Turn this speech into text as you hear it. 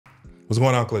What's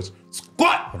going on, Clutch?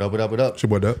 Squat! What up, what up, what up? It's your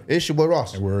boy Duck. It's your boy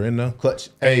Ross. And we're in the Clutch.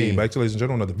 Hey, back to ladies and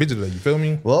gentlemen, another video today. You feel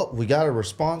me? Well, we got a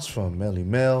response from Melle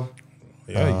Mel.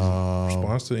 Yeah,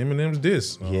 response to Eminem's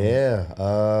diss.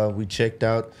 We checked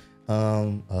out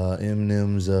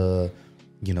Eminem's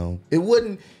you know, it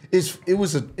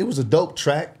was a dope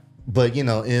track, but you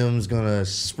know, M's gonna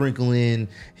sprinkle in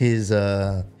his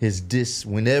diss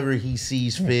whenever he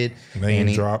sees fit.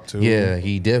 Name drop too. Yeah,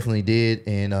 he definitely did.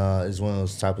 And it's one of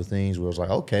those type of things where it's like,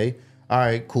 okay, all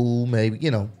right, cool, maybe,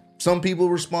 you know, some people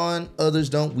respond, others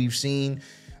don't. We've seen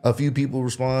a few people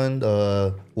respond.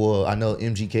 Well, I know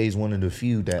MGK is one of the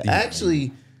few that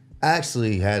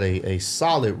actually had a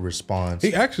solid response.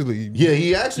 He actually,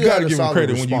 he actually you gotta had a give him solid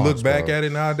credit. response, When you look back bro. at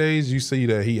it nowadays, you see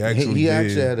that he actually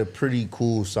had a pretty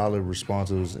cool, solid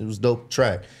response. It was dope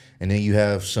track. And then you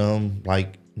have some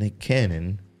like Nick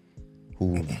Cannon,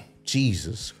 who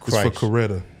Jesus Christ, it's for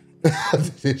Coretta.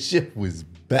 This shit was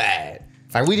bad.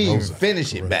 Like we didn't even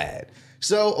finish it bad.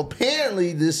 So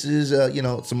apparently this is, you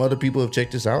know, some other people have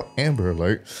checked this out. Amber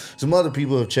Alert. Some other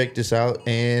people have checked this out,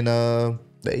 and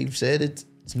they've said it's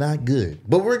not good.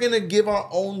 But we're gonna give our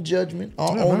own judgment,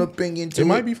 our own opinion to it. It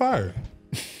might be fire.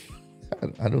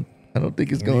 I don't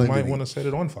think it's going to be. You might want to set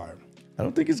it on fire. I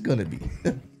don't think it's gonna be.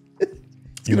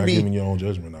 You're not giving your own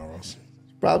judgment now, Ross.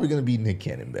 It's probably gonna be Nick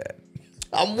Cannon bad.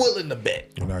 I'm willing to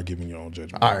bet. You're not giving your own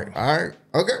judgment. All right,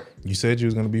 okay. You said you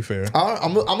was gonna be fair. All right,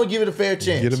 I'm gonna give it a fair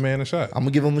chance. Give a man a shot. I'm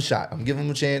gonna give him a shot. I'm gonna give him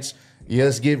a chance. Yeah,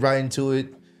 let's get right into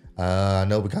it. I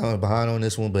know we're kind of behind on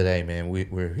this one, but hey, man,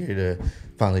 we're here to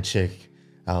finally check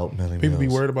out Melle Mel. People be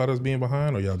worried about us being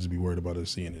behind, or y'all just be worried about us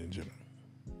seeing it in general?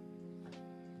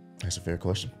 That's a fair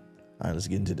question. All right, let's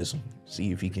get into this one.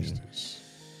 See if he can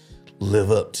live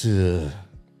up to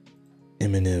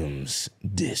Eminem's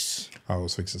diss. I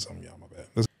was fixing something, y'all. My bad.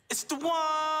 It's the one.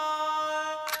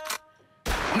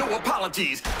 No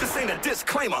apologies. This ain't a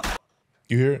disclaimer.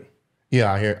 You hear it?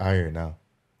 Yeah, I hear it now.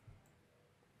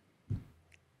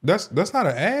 That's not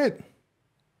an ad.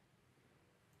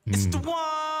 It's the one.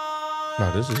 No,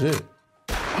 this is it.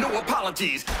 No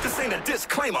apologies. This ain't a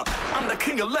disclaimer. I'm the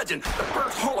king of legend, the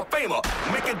first Hall of Famer.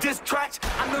 Making diss tracks,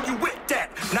 I know you with that.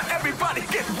 Now everybody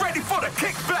get ready for the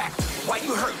kickback. Why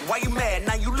you hurt? Why you mad?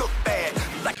 Now you look bad.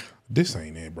 Like This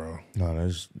ain't it, bro. No,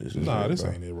 this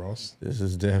ain't it, Ross. This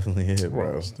is definitely it,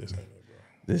 bro. Ross, this ain't it,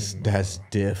 bro. That's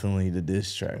definitely the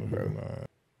diss track, bro.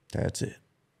 That's it.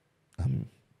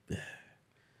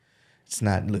 It's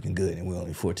not looking good, and we're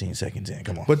only 14 seconds in.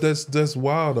 Come on. But that's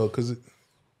wild though, cause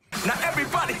now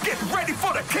everybody get ready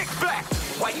for the kickback.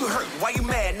 Why you hurt? Why you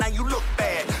mad? Now you look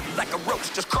bad. Like a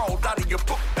roach just crawled out of your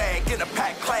book bag. In a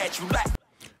packed class, you lack.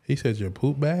 he said your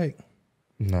poop bag.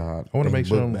 Nah, I want to make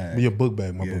sure bag. your book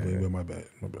bag, my book bag. My bad.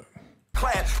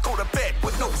 Class, go to bed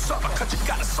with no supper, cause you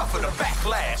gotta suffer the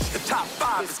backlash. The top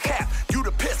 5 is cap. You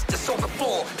the piss that's on the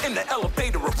floor in the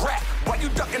elevator of rap. Why you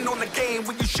ducking on the game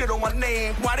when you shit on my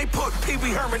name? Why they put Pee Wee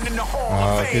Herman in the Hall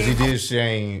of Fame? Because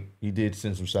he did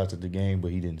send some shots at the game,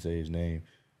 but he didn't say his name.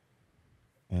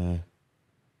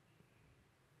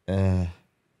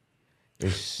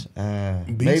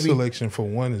 Beat selection for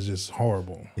one is just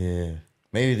horrible. Yeah,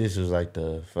 maybe this was like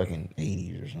the fucking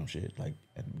 80s or some shit, like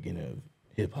at the beginning of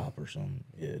hip hop or something.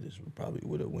 Yeah, this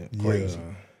would have went crazy.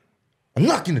 Yeah. I'm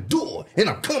knocking the door and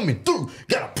I'm coming through.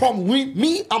 Got a problem with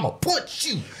me? I'ma punch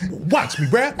you. Watch me,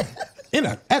 bruh.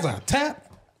 As I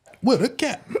tap with a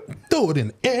cap, throw it in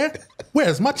the air.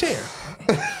 Where's my chair?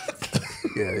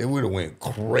 Yeah, it would have went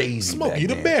crazy. Smokey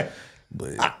the Bear.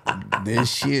 But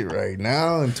this shit right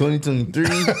now in 2023,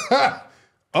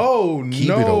 oh keep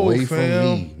no, it away fam.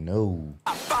 from me. No.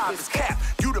 Top 5 is cap.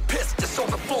 You the piss that's on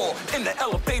the floor in the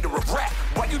elevator of rap.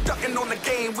 Why you ducking on the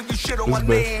game when you shit on my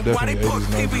name? Why they put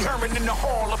Pee Wee Herman in the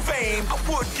Hall of Fame? I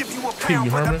would give you a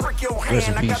pound, but I break your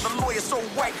hand. I got the lawyer so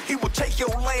white, he will take your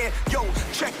land. Yo,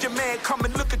 check your man, come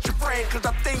and look at your friend, cause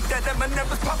I think that Eminem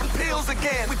is popping pills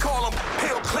again. We call him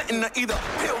Pill Clinton or either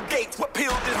Pill Gates. What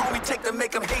pill did homie take to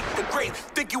make him hate the great?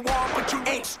 Think you are, but you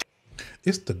ain't.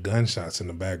 It's the gunshots in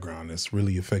the background that's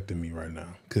really affecting me right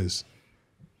now, cause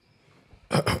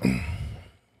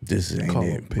This ain't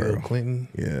it, Bill bro. Clinton.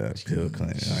 Yeah, Bill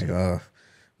Clinton. Like,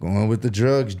 going with the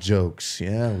drugs jokes.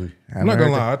 Yeah, I'm not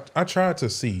gonna lie. I tried to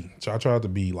see. I tried to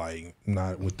be like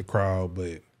not with the crowd,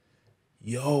 but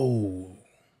yo.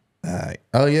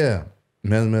 Oh yeah,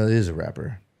 Melle Mel is a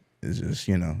rapper. It's just,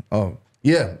 you know. Oh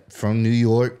yeah, from New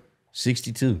York,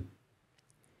 62.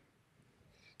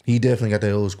 He definitely got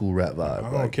that old school rap vibe. I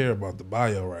don't care about the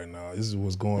bio right now. This is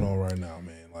what's going on right now,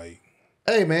 man. Like,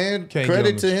 hey man,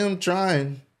 credit to him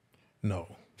trying.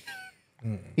 No.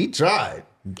 He tried.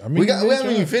 I mean, we haven't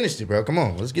even finished it, bro. Come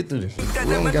on, let's get through this.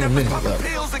 We only got a minute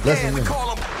left. Less than a minute.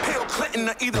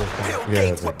 Threaten to either pill Yeah,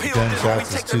 gates with the pill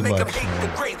gunshots we is take too to make them much, hate man.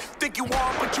 the great. Think you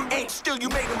are, but you ain't. Still, you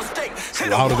made a mistake. Hit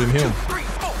louder than him. 1, 2, 3,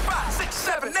 4, 5, 6,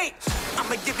 7, 8.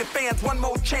 I'ma give your fans one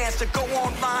more chance to go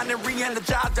online and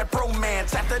re-energize that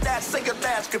bromance. After that, say your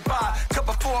last goodbye. Cut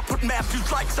before I put Matthew's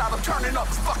lights out. I'm turning up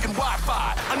the fucking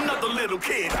Wi-Fi. Another little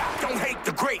kid, don't hate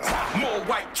the greats. More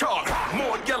white chalk,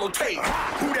 more yellow tape.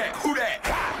 Who that? Who that?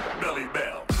 Melle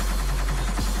Mel.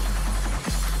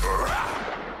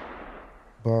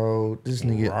 Bro, this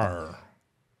nigga Rawr.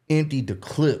 emptied the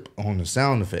clip on the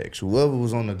sound effects. Whoever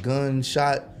was on the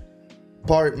gunshot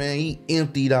part, man, he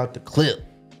emptied out the clip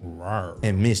Rawr.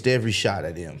 and missed every shot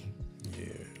at him. Yeah.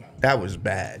 That was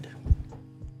bad.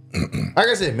 Like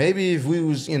I said, maybe if we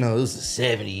was, you know, it was the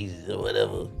 70s or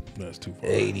whatever, That's too far.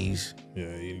 80s. Yeah,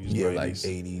 80s. Yeah, 90s, like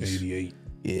 80s. 88.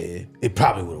 Yeah, it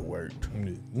probably would have worked.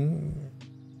 Mm.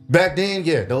 Back then,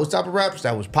 yeah, those type of rappers,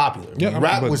 that was popular. Yeah, When I mean,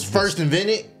 rap but- was first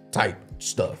invented, type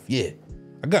stuff. Yeah.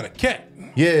 I got a cat.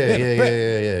 Yeah.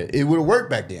 bet. It would have worked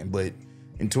back then, but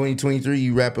in 2023,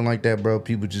 you rapping like that, bro,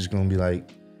 people just gonna be like,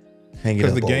 hang it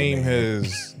up. Because the old game man.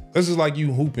 has. This is like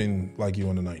you hooping like you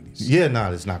in the 90s. Yeah,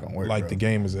 nah, it's not gonna work. Like bro. the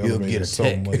game is You'll get elevated a so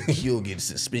tech. much. You'll get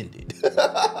suspended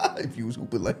if you was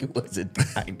hooping like it was in the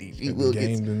 90s. You will The get.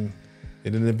 game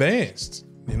done advanced.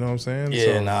 You know what I'm saying?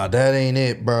 Yeah, nah, that ain't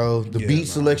it, bro. The Yeah, beat nah.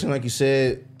 selection, like you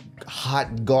said,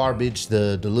 hot garbage.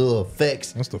 The little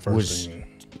effects. That's the first was thing.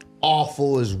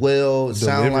 awful as well. It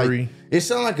sound Delivery.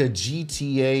 like a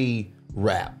GTA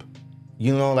rap.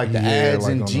 You know, like the Yeah, ads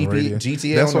like in on the radio.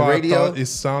 GTA That's on the why radio. I thought it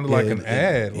sounded like an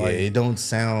ad. Yeah, Like it don't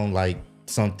sound like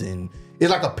something.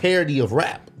 It's like a parody of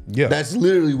rap. Yeah. That's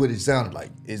literally what it sounded like.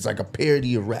 It's like a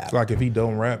parody of rap. like if he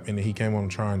don't rap and then he came on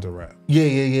trying to rap.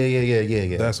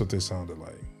 Yeah. That's what this sounded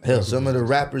like. Hell, some of the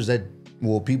rappers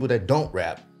people that don't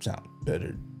rap sound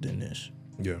better than this.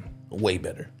 Yeah. Way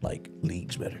better. Like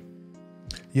leagues better.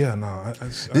 Yeah, no.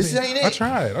 This ain't it. I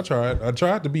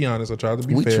tried to be honest. I tried to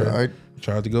be We fair. tried.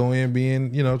 Tried to go in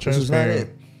being, is not transparent.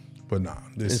 it. But nah,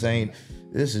 This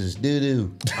is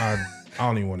doo-doo. I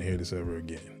don't even want to hear this ever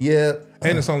again. Yeah.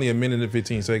 And it's only a minute and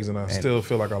 15 seconds, and I still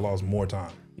feel like I lost more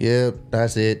time. Yeah,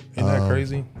 that's it. Isn't that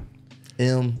crazy?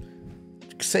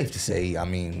 Safe to say, I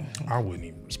mean, I wouldn't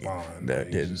even respond.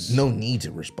 there's no need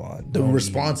to respond. The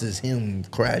response is him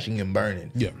crashing and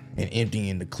burning. Yeah. And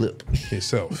emptying the clip.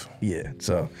 Itself. Yeah.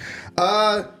 So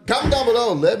comment down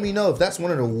below. Let me know if that's one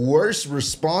of the worst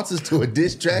responses to a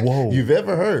diss track Whoa. you've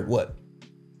ever heard. What?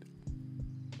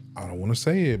 I don't want to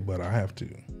say it, but I have to.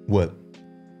 What?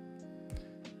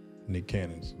 Nick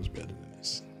Cannon's was better than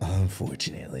this.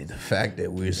 Unfortunately, the fact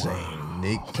that we're saying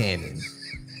Nick Cannon's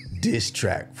diss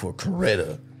track for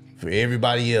Coretta, for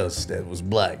everybody else that was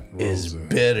black, is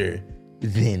better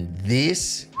than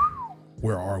this.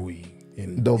 Where are we?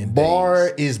 The bar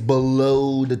is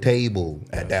below the table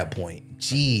at that point.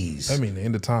 Jeez. I mean, the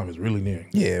end of time is really near.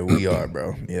 Yeah, we are,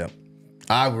 bro. Yeah.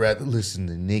 I'd rather listen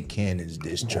to Nick Cannon's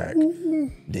diss track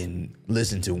than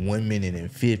listen to 1 minute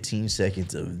and 15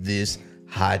 seconds of this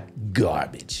hot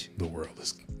garbage. The world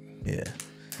is. Yeah.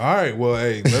 All right. Well,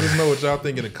 hey, let us know what y'all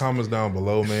think in the comments down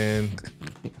below, man.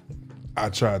 I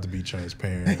tried to be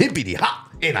transparent. Hippity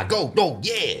hop, and I go,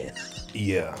 yeah.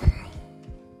 Yeah.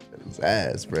 That's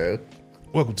ass, bro.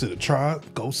 Welcome to the tribe.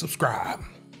 Go subscribe.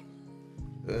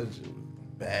 That's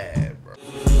bad, bro.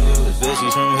 The bitch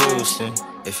is from Houston.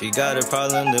 If you got a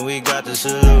problem, then we got the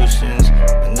solutions.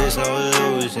 And there's no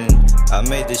illusion. I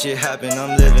made this shit happen,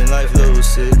 I'm living life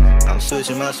lucid. I'm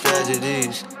switching my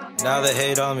strategies. Now they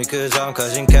hate on me cause I'm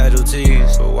causing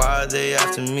casualties. So why are they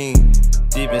after me?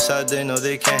 Deep inside they know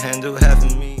they can't handle half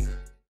of me.